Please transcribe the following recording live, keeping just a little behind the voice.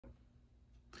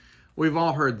We've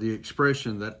all heard the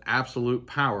expression that absolute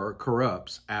power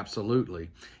corrupts absolutely.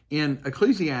 In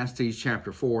Ecclesiastes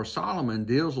chapter 4, Solomon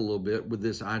deals a little bit with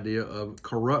this idea of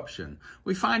corruption.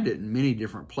 We find it in many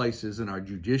different places in our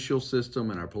judicial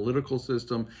system, in our political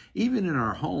system, even in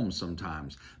our homes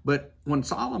sometimes. But when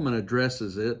Solomon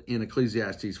addresses it in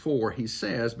Ecclesiastes 4, he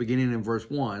says, beginning in verse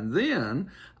 1,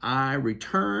 "Then I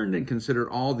returned and considered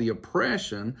all the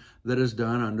oppression that is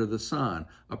done under the sun."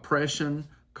 Oppression,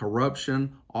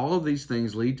 corruption, all of these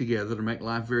things lead together to make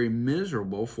life very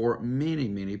miserable for many,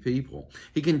 many people.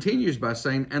 He continues by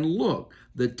saying, "And look,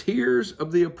 the tears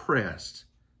of the oppressed,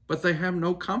 but they have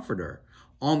no comforter.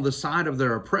 On the side of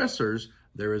their oppressors,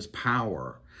 there is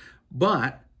power,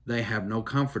 but they have no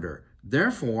comforter.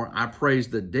 Therefore, I praise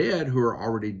the dead who are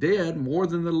already dead more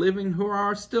than the living who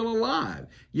are still alive.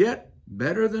 Yet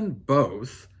better than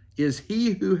both is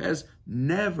he who has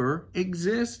never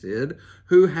existed,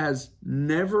 who has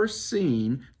never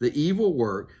seen the evil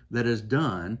work that is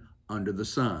done under the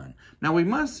sun." Now, we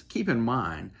must keep in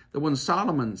mind that when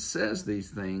Solomon says these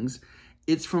things,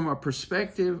 it's from a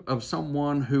perspective of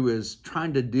someone who is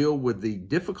trying to deal with the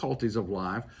difficulties of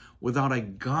life without a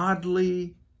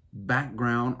godly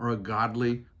background or a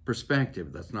godly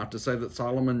perspective. That's not to say that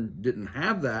Solomon didn't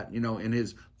have that, in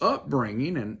his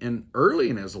upbringing and early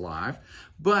in his life.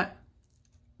 But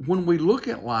when we look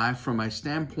at life from a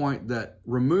standpoint that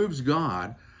removes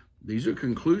God, these are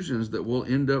conclusions that we'll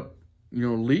end up,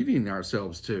 leading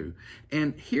ourselves to.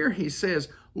 And here he says,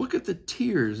 look at the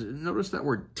tears. Notice that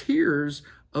word, tears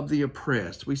of the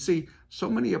oppressed. We see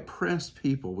so many oppressed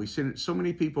people. We see so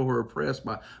many people who are oppressed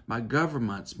by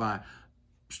governments, by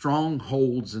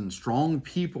strongholds and strong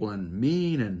people and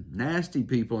mean and nasty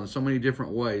people in so many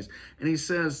different ways. And he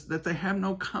says that they have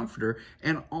no comforter.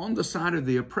 And on the side of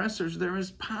the oppressors, there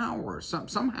is power.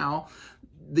 Somehow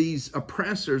these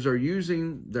oppressors are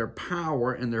using their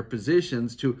power and their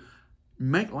positions to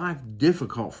make life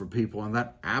difficult for people. And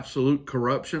that absolute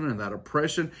corruption and that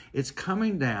oppression, it's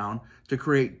coming down to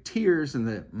create tears in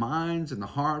the minds and the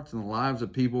hearts and the lives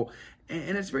of people.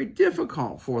 And it's very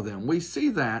difficult for them. We see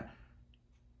that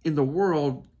in the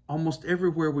world almost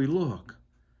everywhere we look.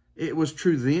 It was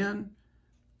true then,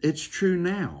 it's true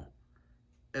now.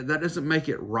 That doesn't make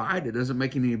it right, it doesn't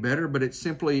make it any better, but it's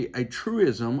simply a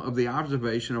truism of the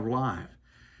observation of life.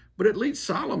 But it leads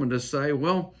Solomon to say,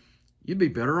 well, you'd be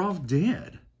better off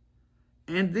dead.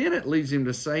 And then it leads him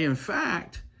to say, in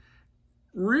fact,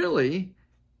 really,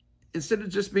 instead of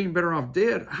just being better off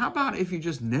dead, how about if you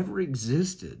just never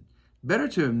existed? Better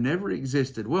to have never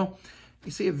existed. Well, you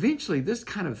see, eventually this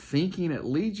kind of thinking, it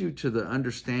leads you to the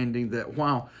understanding that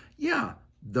while,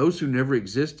 those who never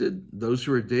existed, those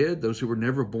who are dead, those who were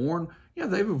never born,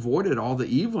 they've avoided all the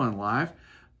evil in life.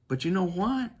 But you know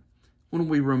what? When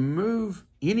we remove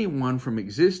anyone from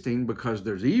existing because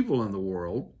there's evil in the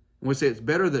world, and we say it's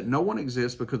better that no one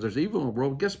exists because there's evil in the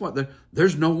world, guess what?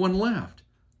 There's no one left.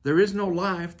 There is no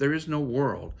life. There is no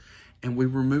world. And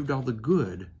we've removed all the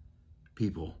good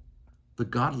people, the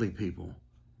godly people,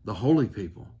 the holy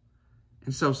people.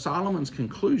 And so Solomon's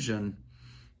conclusion,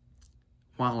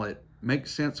 while it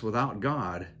makes sense without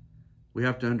God, we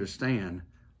have to understand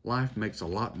life makes a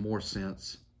lot more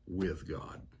sense with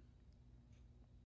God.